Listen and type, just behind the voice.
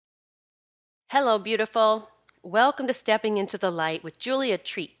Hello, beautiful. Welcome to Stepping into the Light with Julia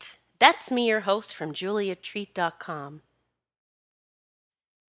Treat. That's me, your host from juliatreat.com.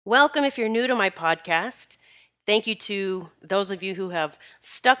 Welcome if you're new to my podcast. Thank you to those of you who have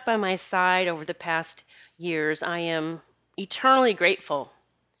stuck by my side over the past years. I am eternally grateful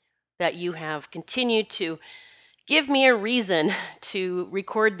that you have continued to give me a reason to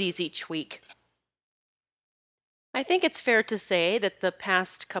record these each week. I think it's fair to say that the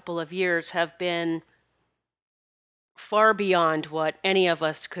past couple of years have been far beyond what any of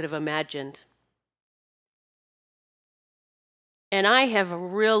us could have imagined. And I have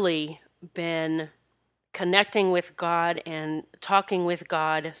really been connecting with God and talking with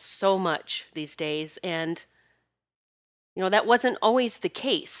God so much these days. And, that wasn't always the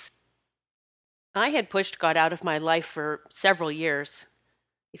case. I had pushed God out of my life for several years.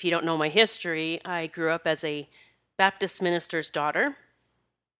 If you don't know my history, I grew up as a Baptist minister's daughter.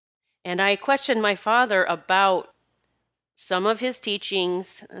 And I questioned my father about some of his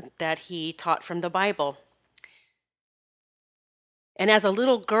teachings that he taught from the Bible. And as a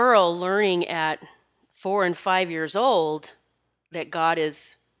little girl learning at 4 and 5 years old that God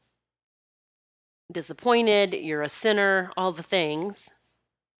is disappointed, you're a sinner, all the things,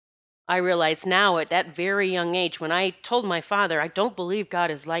 I realize now at that very young age, when I told my father, I don't believe God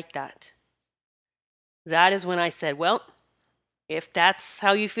is like that, that is when I said, well, if that's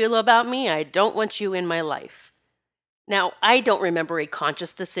how you feel about me, I don't want you in my life. Now, I don't remember a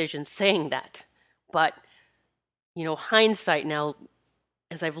conscious decision saying that, but, hindsight now,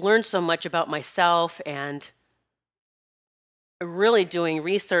 as I've learned so much about myself and really doing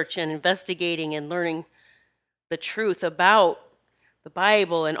research and investigating and learning the truth about the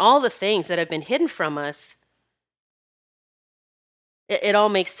Bible and all the things that have been hidden from us, it all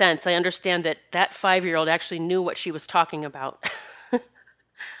makes sense. I understand that that 5-year-old actually knew what she was talking about.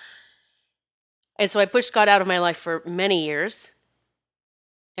 And so I pushed God out of my life for many years.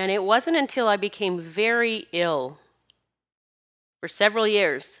 And it wasn't until I became very ill for several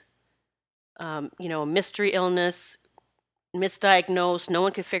years, a mystery illness, misdiagnosed, no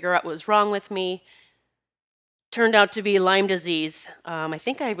one could figure out what was wrong with me. Turned out to be Lyme disease. I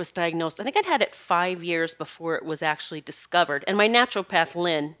think I I'd had it 5 years before it was actually discovered. And my naturopath,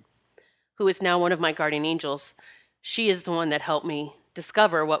 Lynn, who is now one of my guardian angels, she is the one that helped me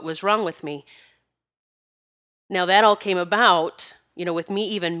discover what was wrong with me. Now, that all came about, with me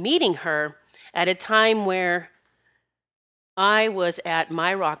even meeting her at a time where I was at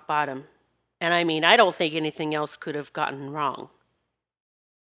my rock bottom. And I don't think anything else could have gotten wrong.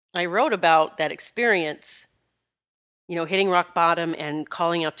 I wrote about that experience, hitting rock bottom and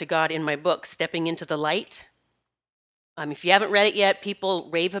calling out to God in my book, Stepping into the Light. If you haven't read it yet, people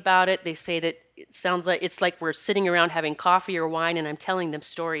rave about it. They say that it's like we're sitting around having coffee or wine and I'm telling them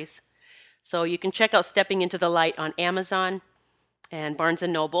stories. So you can check out Stepping into the Light on Amazon and Barnes &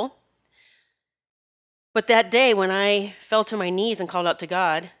 Noble. But that day when I fell to my knees and called out to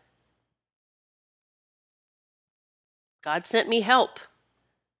God, God sent me help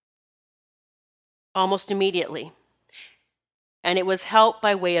almost immediately. And it was help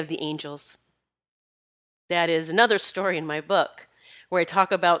by way of the angels. That is another story in my book where I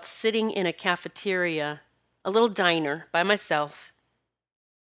talk about sitting in a cafeteria, a little diner by myself,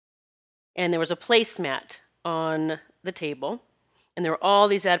 and there was a placemat on the table, and there were all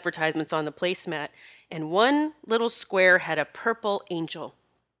these advertisements on the placemat, and one little square had a purple angel.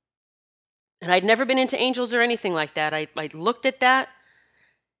 And I'd never been into angels or anything like that. I looked at that,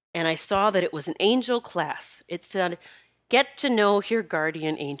 and I saw that it was an angel class. It said, "Get to know your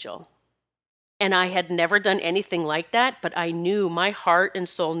guardian angel." And I had never done anything like that, but I knew, my heart and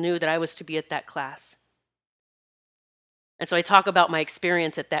soul knew that I was to be at that class. And so I talk about my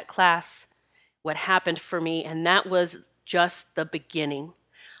experience at that class, what happened for me, and that was just the beginning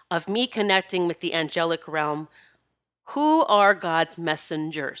of me connecting with the angelic realm. Who are God's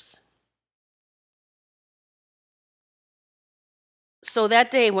messengers? So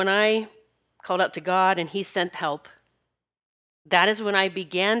that day when I called out to God and He sent help, that is when I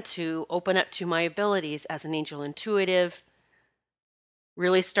began to open up to my abilities as an angel intuitive,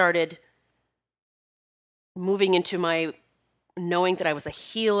 really started moving into my knowing that I was a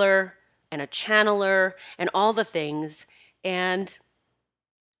healer and a channeler and all the things. And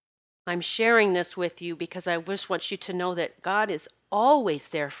I'm sharing this with you because I just want you to know that God is always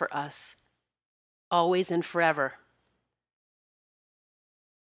there for us, always and forever.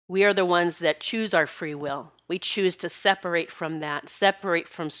 We are the ones that choose our free will. We choose to separate from that, separate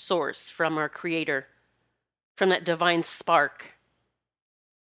from source, from our creator, from that divine spark,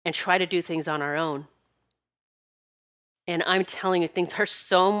 and try to do things on our own. And I'm telling you, things are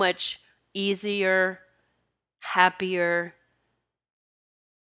so much easier, happier,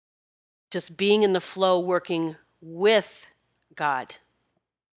 just being in the flow, working with God.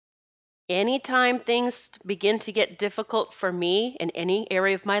 Anytime things begin to get difficult for me in any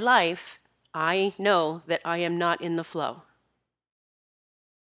area of my life, I know that I am not in the flow.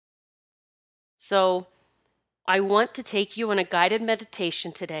 So I want to take you on a guided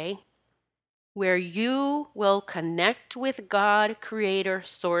meditation today where you will connect with God, Creator,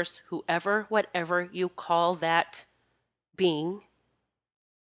 Source, whoever, whatever you call that being.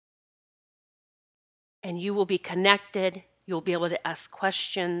 And you will be connected. You'll be able to ask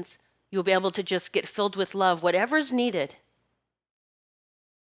questions. You'll be able to just get filled with love, whatever's needed.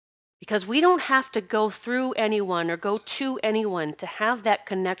 Because we don't have to go through anyone or go to anyone to have that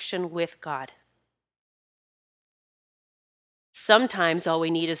connection with God. Sometimes all we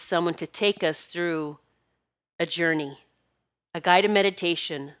need is someone to take us through a journey, a guided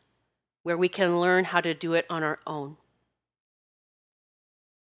meditation where we can learn how to do it on our own.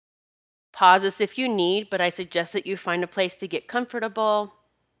 Pause this if you need, but I suggest that you find a place to get comfortable,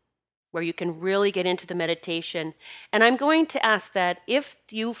 where you can really get into the meditation. And I'm going to ask that if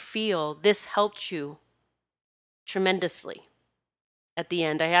you feel this helped you tremendously at the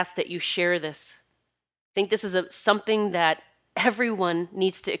end, I ask that you share this. I think this is something that everyone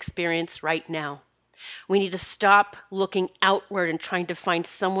needs to experience right now. We need to stop looking outward and trying to find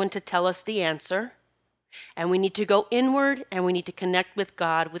someone to tell us the answer. And we need to go inward and we need to connect with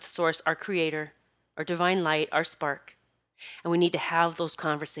God, with Source, our Creator, our divine light, our spark. And we need to have those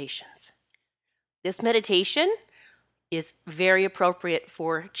conversations. This meditation is very appropriate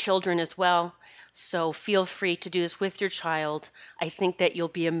for children as well. So feel free to do this with your child. I think that you'll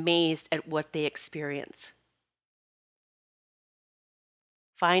be amazed at what they experience.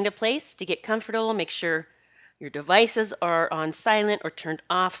 Find a place to get comfortable. Make sure your devices are on silent or turned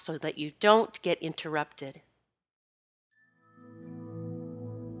off so that you don't get interrupted.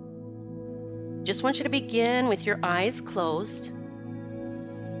 Just want you to begin with your eyes closed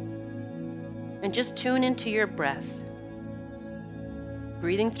and just tune into your breath.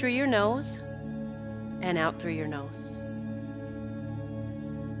 Breathing through your nose and out through your nose.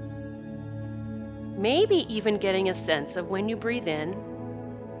 Maybe even getting a sense of when you breathe in,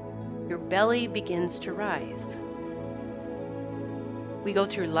 your belly begins to rise. We go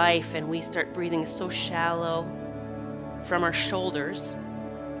through life and we start breathing so shallow from our shoulders.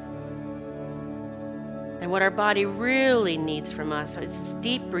 And what our body really needs from us is this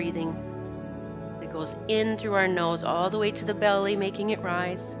deep breathing that goes in through our nose all the way to the belly, making it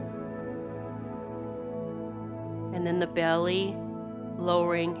rise. And then the belly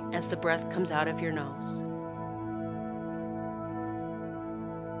lowering as the breath comes out of your nose.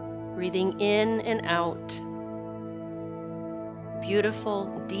 Breathing in and out.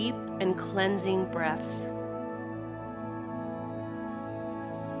 Beautiful, deep, and cleansing breaths.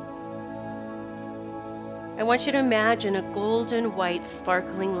 I want you to imagine a golden white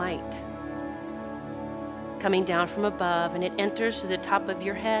sparkling light coming down from above, and it enters through the top of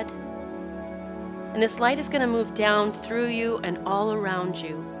your head. And this light is going to move down through you and all around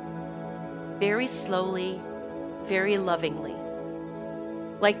you, very slowly, very lovingly,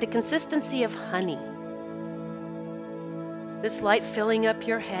 like the consistency of honey. This light filling up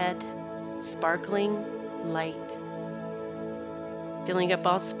your head, sparkling light, filling up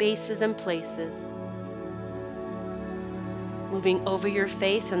all spaces and places, moving over your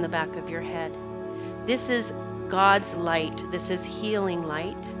face and the back of your head. This is God's light. This is healing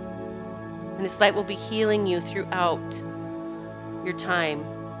light. And this light will be healing you throughout your time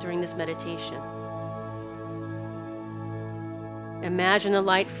during this meditation. Imagine the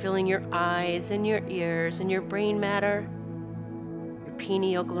light filling your eyes and your ears and your brain matter, your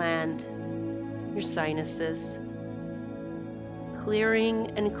pineal gland, your sinuses,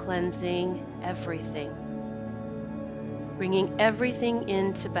 clearing and cleansing everything, bringing everything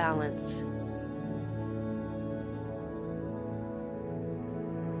into balance.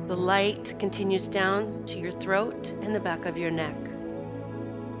 The light continues down to your throat and the back of your neck,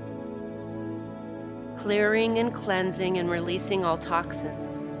 clearing and cleansing and releasing all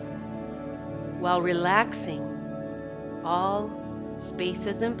toxins, while relaxing all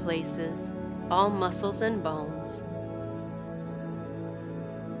spaces and places, all muscles and bones.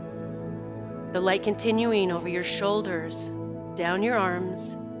 The light continuing over your shoulders, down your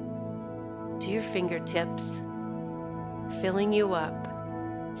arms, to your fingertips, filling you up.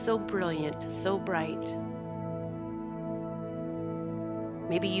 So brilliant, so bright.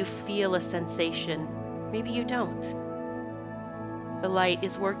 Maybe you feel a sensation, maybe you don't. The light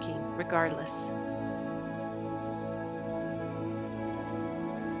is working regardless.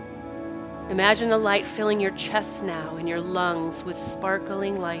 Imagine the light filling your chest now and your lungs with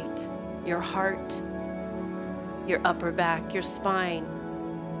sparkling light, your heart, your upper back, your spine,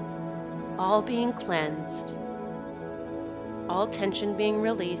 all being cleansed, all tension being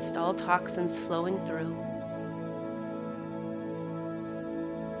released, all toxins flowing through.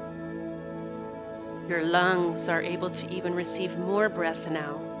 Your lungs are able to even receive more breath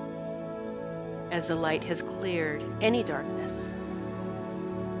now as the light has cleared any darkness.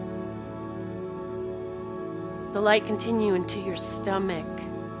 The light continue into your stomach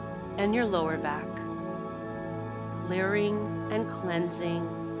and your lower back, clearing and cleansing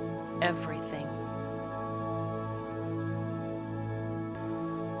everything.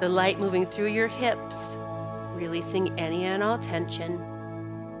 The light moving through your hips, releasing any and all tension,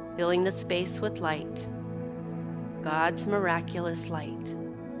 filling the space with light, God's miraculous light.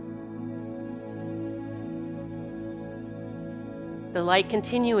 The light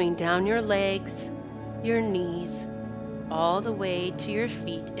continuing down your legs, your knees, all the way to your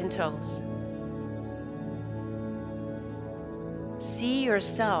feet and toes. See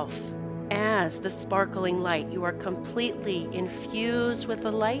yourself as the sparkling light. You are completely infused with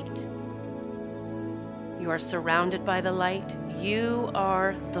the light. You are surrounded by the light. You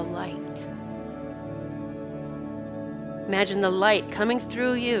are the light. Imagine the light coming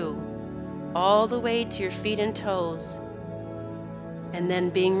through you all the way to your feet and toes, and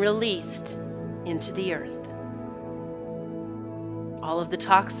then being released into the earth. All of the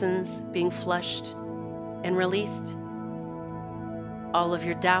toxins being flushed and released. All of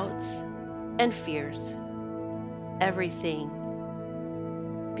your doubts and fears. Everything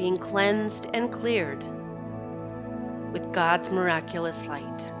being cleansed and cleared with God's miraculous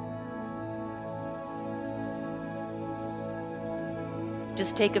light.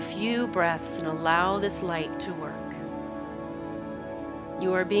 Just take a few breaths and allow this light to work.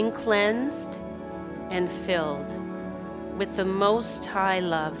 You are being cleansed and filled with the Most High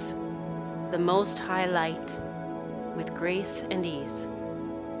love, the Most High light, with grace and ease.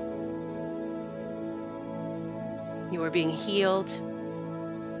 You are being healed.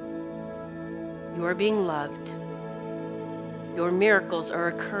 You are being loved. Your miracles are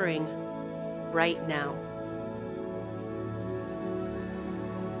occurring right now.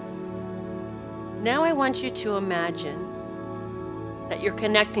 Now I want you to imagine that you're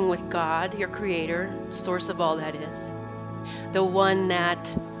connecting with God, your creator, source of all that is, the one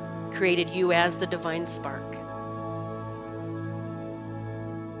that created you as the divine spark.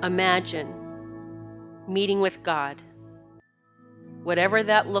 Imagine meeting with God, whatever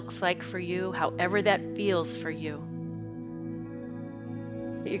that looks like for you, however that feels for you.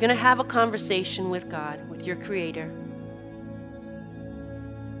 That you're going to have a conversation with God, with your creator.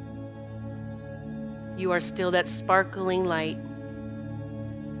 You are still that sparkling light.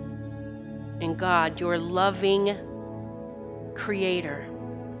 And God, your loving creator,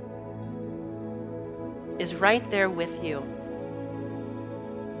 is right there with you.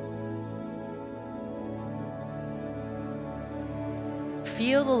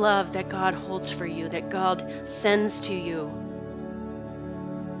 Feel the love that God holds for you, that God sends to you.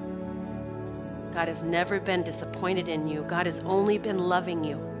 God has never been disappointed in you. God has only been loving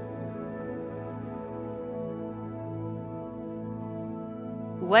you.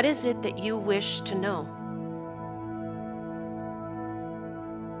 What is it that you wish to know?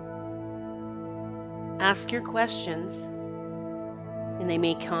 Ask your questions, and they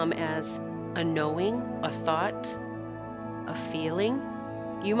may come as a knowing, a thought, a feeling.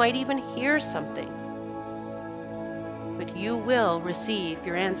 You might even hear something, but you will receive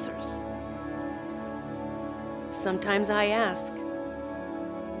your answers. Sometimes I ask,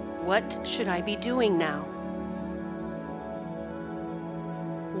 what should I be doing now?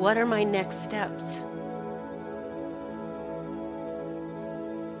 What are my next steps?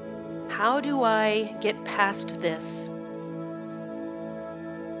 How do I get past this?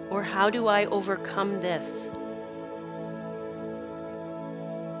 Or how do I overcome this?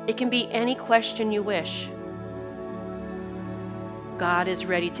 It can be any question you wish. God is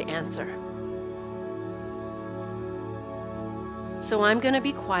ready to answer. So I'm going to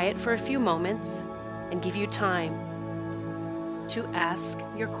be quiet for a few moments and give you time to ask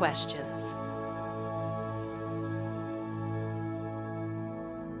your questions.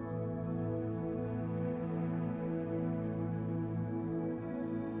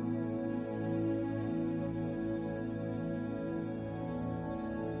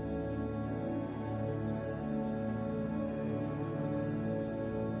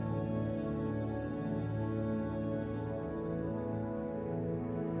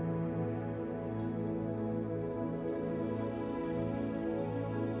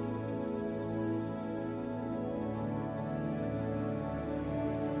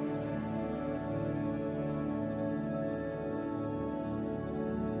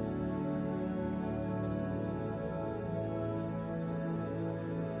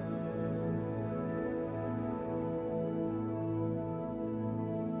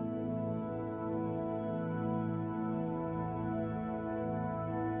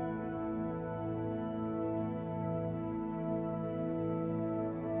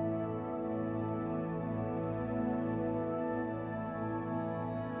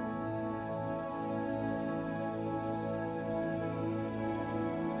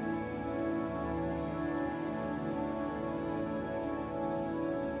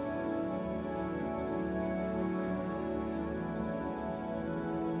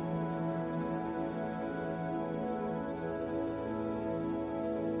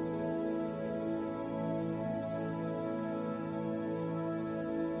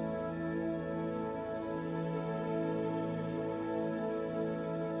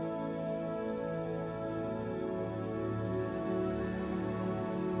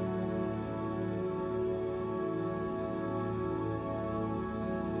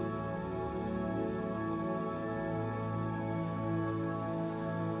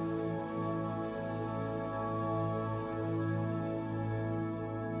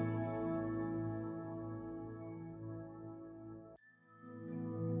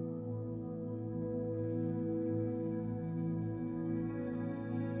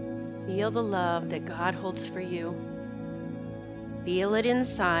 Feel the love that God holds for you. Feel it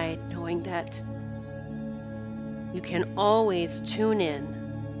inside, knowing that you can always tune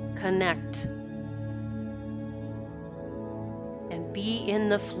in, connect, and be in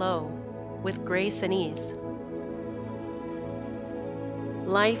the flow with grace and ease.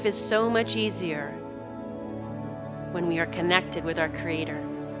 Life is so much easier when we are connected with our Creator.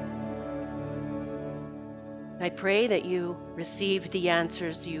 I pray that you received the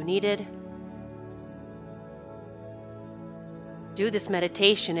answers you needed. Do this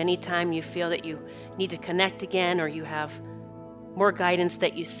meditation anytime you feel that you need to connect again or you have more guidance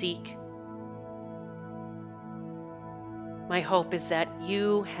that you seek. My hope is that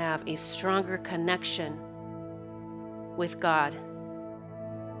you have a stronger connection with God.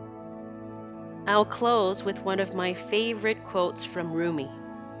 I'll close with one of my favorite quotes from Rumi.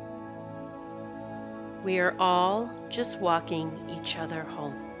 We are all just walking each other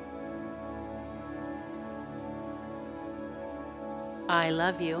home. I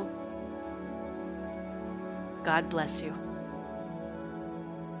love you. God bless you.